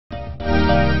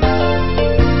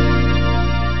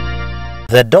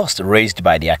The dust raised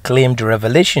by the acclaimed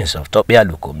revelations of Tope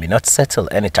ALUKO may not settle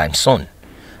anytime soon.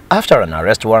 After an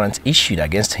arrest warrant issued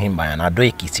against him by an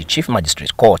Ado-Ekiti Chief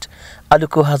Magistrate Court,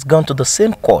 ALUKO has gone to the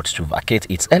same court to vacate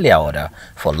its earlier order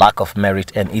for lack of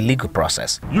merit and illegal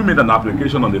process. You made an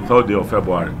application on the 3rd day of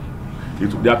February.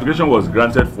 The application was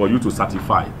granted for you to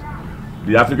certify.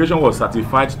 The application was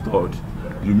certified 3rd.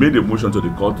 You made a motion to the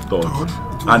court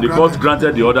 3rd. And the court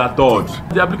granted the order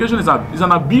 3rd. The application is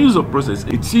an abuse of process.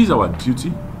 It is our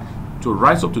duty to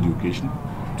rise up to the occasion,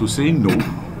 to say no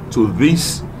to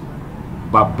this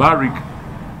barbaric,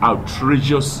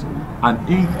 outrageous,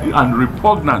 and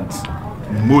repugnant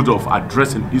mode of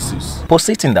addressing issues.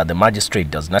 Positing that the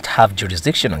magistrate does not have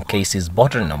jurisdiction on cases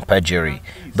bordering on perjury,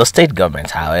 the state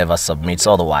government, however, submits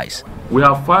otherwise. We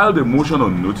have filed a motion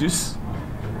on notice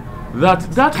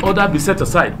that order be set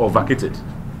aside or vacated,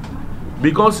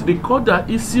 because the court that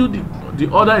issued the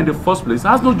order in the first place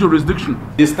has no jurisdiction.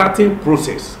 The starting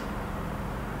process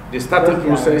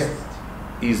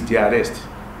is the arrest,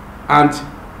 and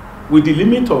with the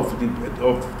limit of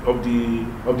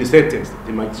the sentence,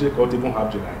 the magistrate court even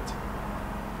have the right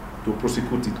to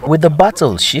prosecute it. With the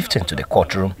battle shifting to the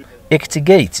courtroom, Ekiti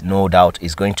Gate no doubt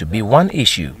is going to be one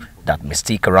issue that may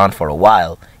stick around for a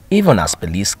while, even as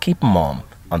police keep mum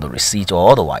on the receipt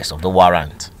or otherwise of the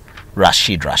warrant.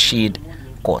 Rashid,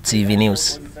 Court TV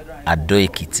News,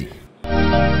 Ado-Ekiti.